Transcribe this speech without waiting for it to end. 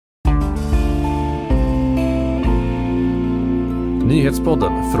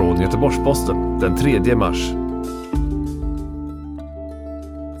Nyhetspodden från Göteborgs-Posten den 3 mars.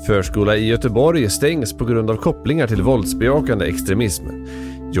 Förskola i Göteborg stängs på grund av kopplingar till våldsbejakande extremism.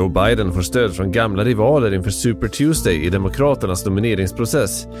 Joe Biden får stöd från gamla rivaler inför Super Tuesday i Demokraternas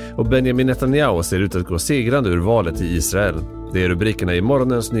nomineringsprocess och Benjamin Netanyahu ser ut att gå segrande ur valet i Israel. Det är rubrikerna i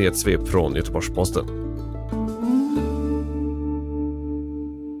morgonens nyhetssvep från Göteborgs-Posten.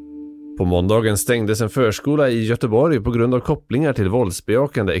 På måndagen stängdes en förskola i Göteborg på grund av kopplingar till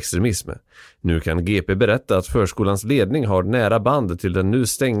våldsbejakande extremism. Nu kan GP berätta att förskolans ledning har nära band till den nu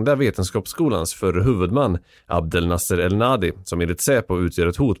stängda vetenskapsskolans förre huvudman Abdel Nasser El-Nadi som enligt Säpo utgör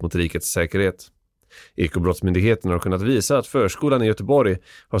ett hot mot rikets säkerhet. Ekobrottsmyndigheten har kunnat visa att förskolan i Göteborg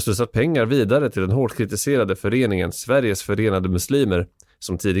har slussat pengar vidare till den hårt kritiserade föreningen Sveriges Förenade Muslimer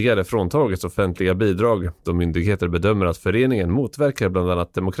som tidigare fråntagits offentliga bidrag då myndigheter bedömer att föreningen motverkar bland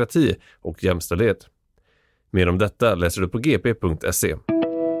annat demokrati och jämställdhet. Mer om detta läser du på gp.se.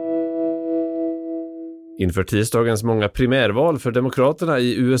 Inför tisdagens många primärval för demokraterna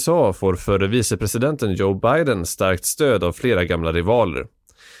i USA får förre vicepresidenten Joe Biden starkt stöd av flera gamla rivaler.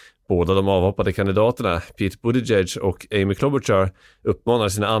 Båda de avhoppade kandidaterna, Pete Buttigieg och Amy Klobuchar, uppmanar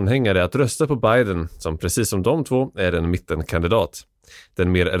sina anhängare att rösta på Biden som precis som de två är en mittenkandidat.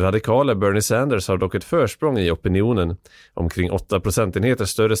 Den mer radikala Bernie Sanders har dock ett försprång i opinionen, omkring 8 procentenheter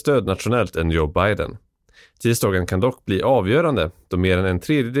större stöd nationellt än Joe Biden. Tisdagen kan dock bli avgörande då mer än en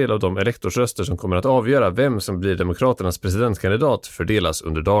tredjedel av de elektorsröster som kommer att avgöra vem som blir demokraternas presidentkandidat fördelas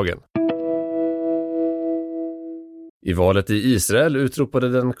under dagen. I valet i Israel utropade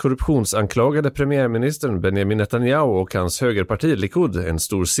den korruptionsanklagade premiärministern Benjamin Netanyahu och hans högerparti Likud en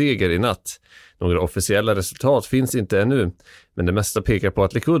stor seger i natt. Några officiella resultat finns inte ännu, men det mesta pekar på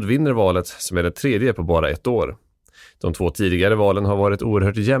att Likud vinner valet som är det tredje på bara ett år. De 2 tidigare valen har varit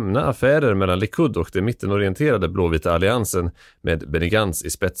oerhört jämna affärer mellan Likud och den mittenorienterade blåvita alliansen med Benny Gantz i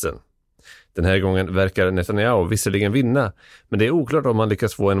spetsen. Den här gången verkar Netanyahu visserligen vinna, men det är oklart om han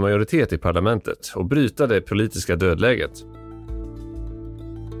lyckas få en majoritet i parlamentet och bryta det politiska dödläget.